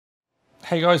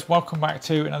Hey guys, welcome back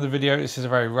to another video. This is a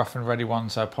very rough and ready one,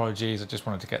 so apologies. I just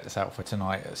wanted to get this out for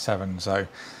tonight at 7. So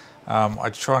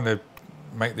I'm trying to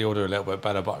make the audio a little bit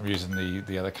better, but I'm using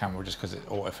the other camera just because it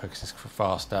autofocuses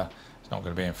faster. It's not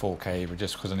going to be in 4K, but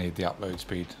just because I need the upload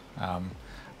speed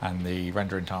and the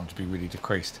rendering time to be really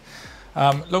decreased.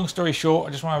 Long story short,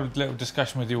 I just want to have a little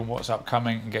discussion with you on what's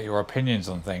upcoming and get your opinions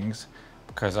on things,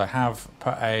 because I have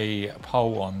put a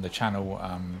poll on the channel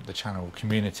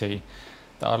community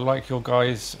that I'd like your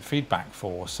guys' feedback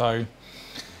for. So,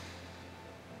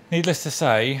 needless to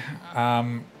say,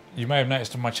 you may have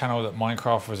noticed on my channel that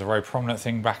Minecraft was a very prominent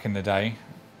thing back in the day,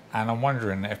 and I'm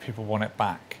wondering if people want it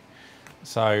back.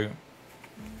 So,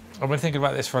 I've been thinking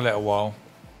about this for a little while,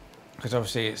 because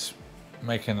obviously it's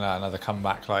making another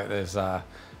comeback. Like there's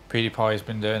PewDiePie's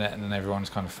been doing it, and then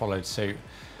everyone's kind of followed suit.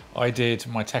 I did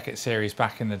my Tech It series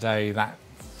back in the day. That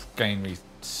gained me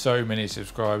so many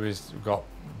subscribers. We've got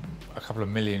a couple of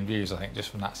million views, I think, just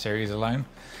from that series alone.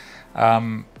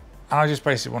 And I just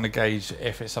basically want to gauge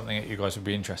if it's something that you guys would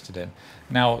be interested in.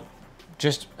 Now,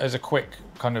 just as a quick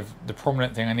kind of the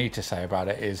prominent thing I need to say about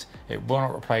it is it will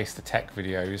not replace the tech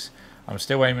videos. I'm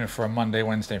still aiming for a Monday,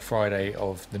 Wednesday, and Friday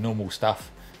of the normal stuff,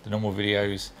 the normal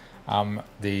videos.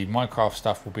 The Minecraft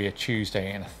stuff will be a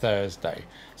Tuesday and a Thursday.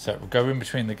 So it will go in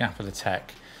between the gap of the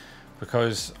tech,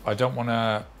 because I don't want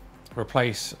to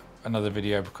replace another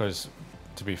video, because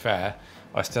to be fair,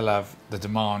 I still have the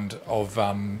demand of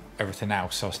everything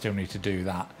else, so I still need to do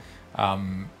that.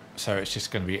 So it's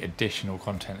just going to be additional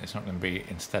content. It's not going to be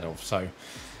instead of. So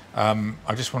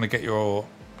I just want to get your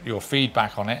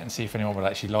feedback on it and see if anyone would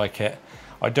actually like it.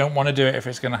 I don't want to do it if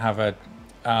it's going to have a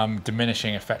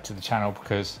diminishing effect to the channel,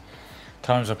 because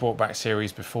times I brought back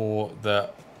series before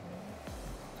that,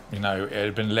 you know, it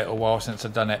had been a little while since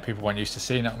I'd done it. People weren't used to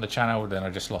seeing it on the channel. Then I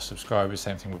just lost subscribers.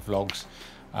 Same thing with vlogs.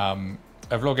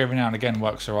 A vlog every now and again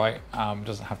works all right.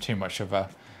 Doesn't have too much of a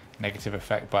negative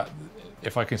effect, but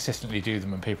if I consistently do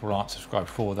them and people aren't subscribed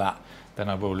for that, then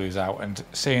I will lose out. And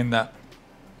seeing that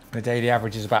the daily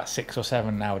average is about 6 or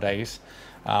 7 nowadays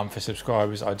for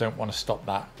subscribers, I don't want to stop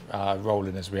that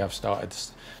rolling, as we have started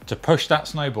to push that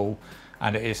snowball,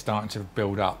 and it is starting to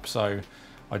build up. So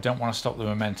I don't want to stop the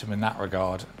momentum in that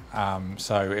regard.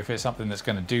 So if it's something that's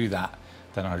going to do that,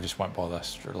 then I just won't bother,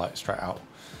 like straight out.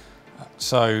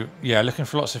 So yeah, looking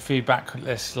for lots of feedback.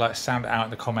 Let's like sound it out in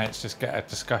the comments, just get a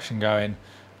discussion going.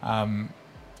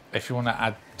 If you want to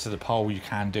add to the poll, you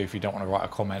can do, if you don't want to write a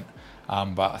comment.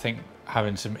 But I think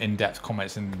having some in-depth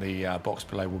comments in the box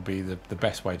below will be the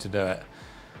best way to do it.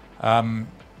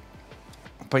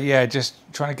 But yeah, just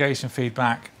trying to gauge some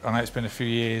feedback. I know it's been a few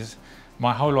years.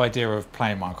 My whole idea of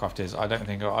playing Minecraft is I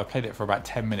played it for about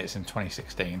 10 minutes in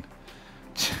 2016.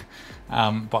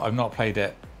 But I've not played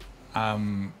it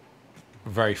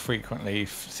very frequently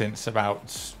since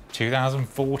about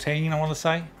 2014, I want to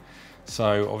say.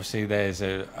 So obviously there's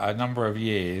a number of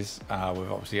years with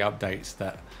obviously updates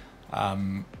that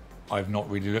I've not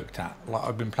really looked at. Like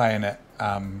I've been playing it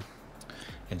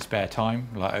in spare time,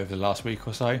 like over the last week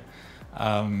or so,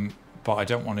 but I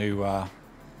don't want to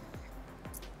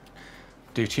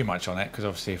do too much on it, because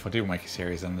obviously if I do make a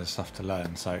series, then there's stuff to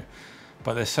learn. So,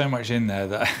 but there's so much in there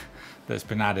that that's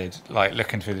been added, like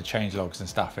looking through the change logs and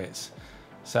stuff. It's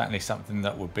certainly something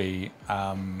that would be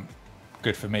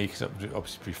good for me, because it would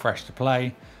obviously be fresh to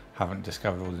play. Haven't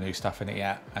discovered all the new stuff in it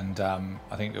yet, and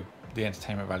I think the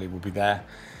entertainment value will be there.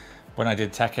 When I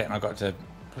did Tech It and I got to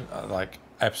like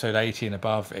episode 80 and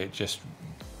above, it just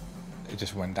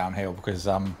went downhill, because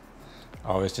I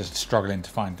was just struggling to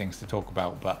find things to talk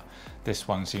about. But this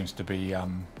one seems to be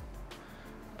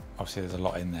obviously there's a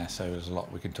lot in there, so there's a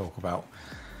lot we can talk about.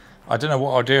 I don't know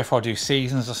what I'll do, if I'll do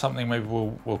seasons or something. Maybe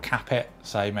we'll cap it,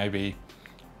 say maybe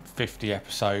 50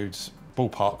 episodes,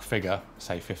 ballpark figure,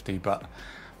 say 50, but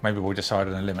maybe we'll decide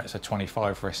on a limit, so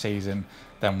 25 for a season.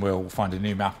 Then we'll find a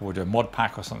new map, or we'll do a mod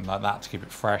pack or something like that to keep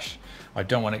it fresh. I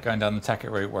don't want it going down the Tech It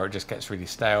route where it just gets really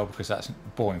stale, because that's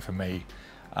boring for me.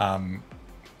 And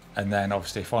then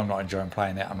obviously if I'm not enjoying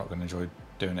playing it, I'm not going to enjoy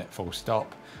doing it, full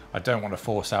stop. I don't want to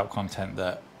force out content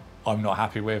that I'm not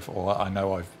happy with, or I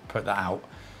know I've put that out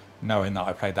knowing that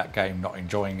I played that game not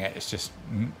enjoying it. It's just,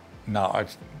 no, I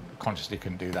consciously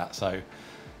couldn't do that. So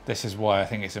this is why I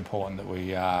think it's important that we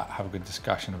have a good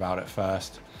discussion about it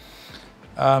first.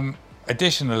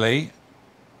 Additionally,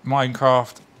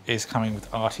 Minecraft is coming with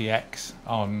RTX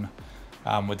on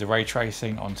with the ray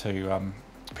tracing onto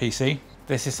PC.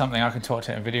 This is something I can talk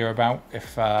to in a video about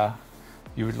if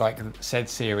you would like said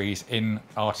series in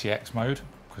RTX mode,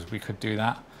 because we could do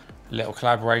that. A little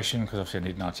collaboration, because obviously I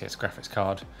need an RTX graphics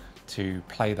card to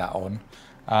play that on.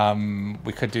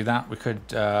 We could do that. We could,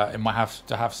 it might have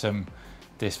to have some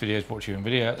this video is brought to you in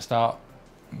video at the start.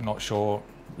 Not sure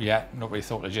yet, not really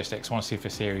thought logistics. I want to see if the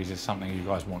series is something you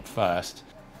guys want first.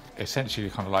 Essentially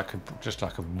kind of like just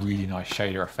like a really nice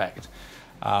shader effect.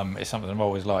 It's something I've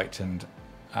always liked, and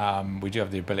we do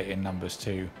have the ability in numbers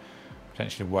to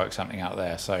potentially work something out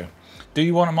there. So do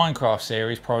you want a Minecraft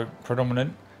series,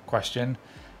 predominant question?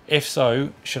 If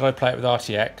so, should I play it with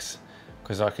RTX?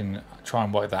 Because I can try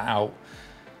and work that out.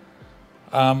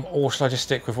 Or should I just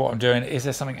stick with what I'm doing? Is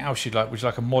there something else you'd like? Would you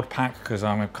like a mod pack? Because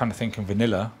I'm kind of thinking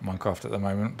vanilla Minecraft at the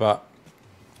moment, but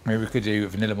maybe we could do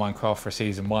vanilla Minecraft for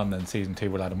season 1, then season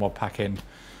 2 we'll add a mod pack in.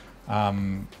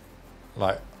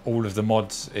 Like all of the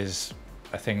mods is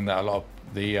a thing that a lot of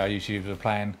the YouTubers are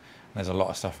playing. There's a lot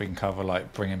of stuff we can cover,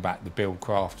 like bringing back the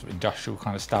buildcraft, industrial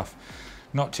kind of stuff.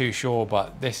 Not too sure,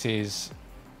 but this is,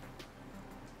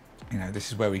 you know,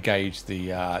 this is where we gauge the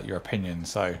your opinion.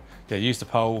 So yeah, use the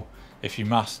poll if you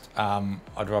must.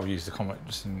 I'd rather use the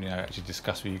comments and, you know, actually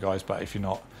discuss with you guys. But if you're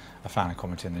not a fan of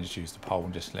commenting, then just use the poll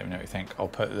and just let me know what you think. I'll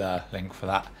put the link for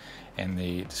that in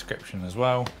the description as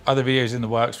well. Other videos in the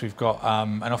works. We've got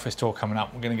an office tour coming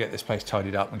up. We're going to get this place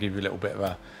tidied up and give you a little bit of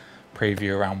a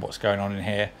preview around what's going on in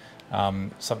here.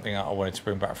 Something that I wanted to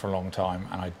bring back for a long time,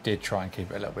 and I did try and keep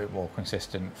it a little bit more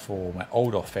consistent for my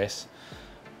old office,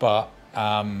 but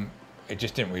it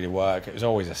just didn't really work. It was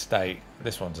always a state.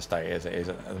 This one's a state as it is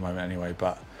at the moment anyway,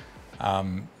 but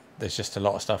there's just a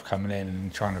lot of stuff coming in,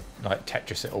 and trying to like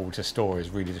Tetris it all to store is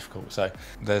really difficult. So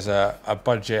there's a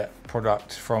budget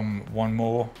product from One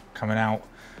More coming out.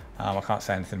 I can't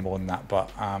say anything more than that,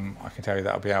 but I can tell you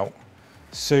that'll be out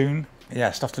soon.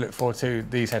 Yeah, stuff to look forward to.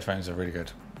 These headphones are really good.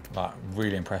 Like,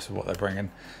 really impressed with what they're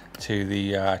bringing to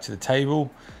the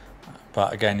table.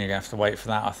 But again, you're gonna have to wait for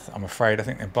that. I'm afraid. I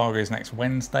think the embargo is next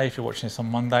Wednesday if you're watching this on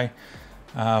Monday,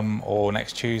 or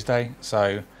next Tuesday.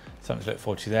 So something to look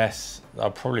forward to. This,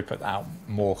 I'll probably put that out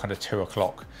more kind of 2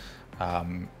 o'clock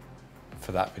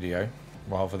for that video,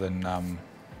 rather than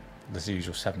the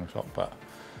usual 7 o'clock. But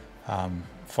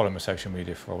follow my social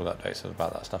media for all the updates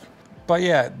about that stuff. But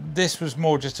yeah, this was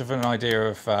more just of an idea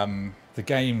of the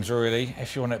games, really.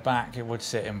 If you want it back, it would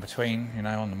sit in between, you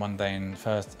know, on the Monday and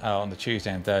on the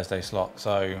Tuesday and Thursday slot.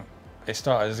 So it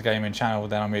started as a gaming channel,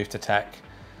 then I moved to tech.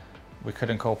 We could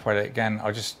incorporate it again.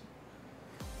 I just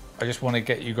want to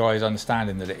get you guys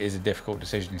understanding that it is a difficult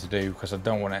decision to do, because I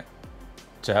don't want it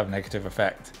to have a negative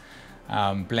effect.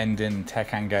 Blending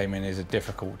tech and gaming is a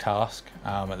difficult task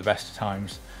at the best of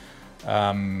times.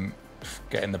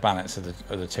 Getting the balance of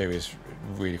the two is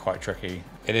really quite tricky.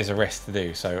 It is a risk to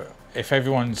do. So if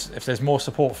there's more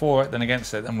support for it than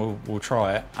against it, then we'll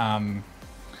try it.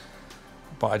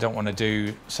 But I don't want to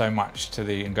do so much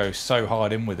and go so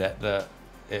hard in with it that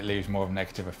it leaves more of a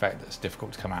negative effect that's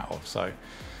difficult to come out of. So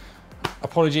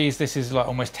apologies, this is like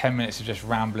almost 10 minutes of just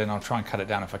rambling. I'll try and cut it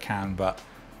down if I can, but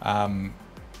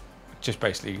just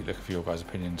basically looking for your guys'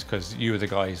 opinions, because you are the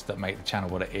guys that make the channel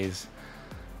what it is.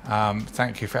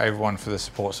 Thank you for everyone for the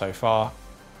support so far.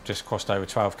 Just crossed over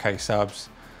 12k subs.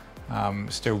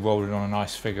 Still rolling on a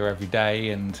nice figure every day,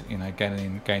 and, you know,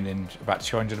 gaining about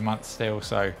 200 a month still.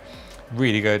 So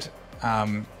really good.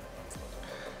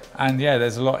 And yeah,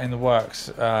 there's a lot in the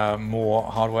works. More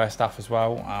hardware stuff as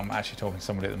well. I'm actually talking to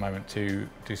somebody at the moment to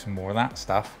do some more of that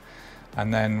stuff.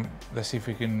 And then let's see if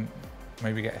we can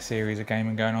maybe get a series of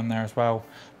gaming going on there as well.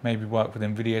 Maybe work with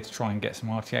NVIDIA to try and get some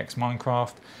RTX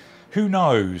Minecraft. Who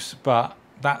knows? But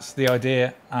that's the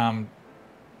idea.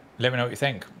 Let me know what you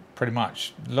think, pretty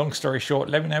much. Long story short,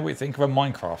 let me know what you think of a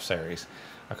Minecraft series.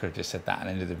 I could have just said that and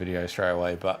ended the video straight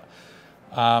away, but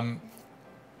I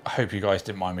hope you guys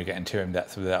didn't mind me getting too in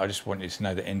depth with it. I just want you to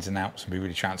know the ins and outs and be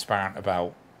really transparent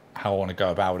about how I want to go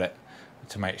about it,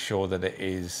 to make sure that it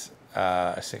is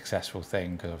a successful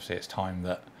thing, because obviously it's time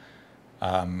that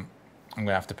I'm going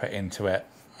to have to put into it,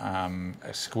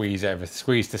 squeeze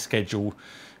the schedule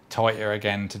tighter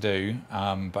again to do,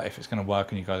 but if it's going to work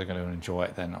and you guys are going to enjoy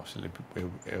it, then obviously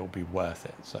it'll be worth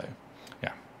it. So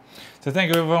yeah, so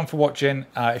thank you everyone for watching.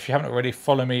 If you haven't already,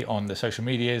 follow me on the social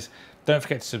medias. Don't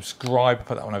forget to subscribe,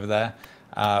 put that one over there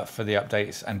for the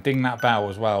updates, and ding that bell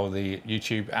as well. The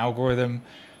YouTube algorithm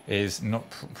is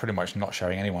pretty much not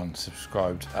showing anyone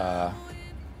subscribed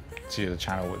to the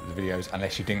channel with the videos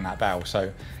unless you ding that bell.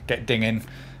 So get dinging,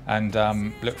 and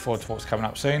look forward to what's coming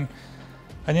up soon.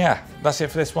 And yeah, that's it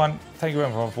for this one. Thank you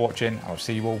everyone for watching. I'll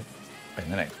see you all in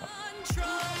the next one.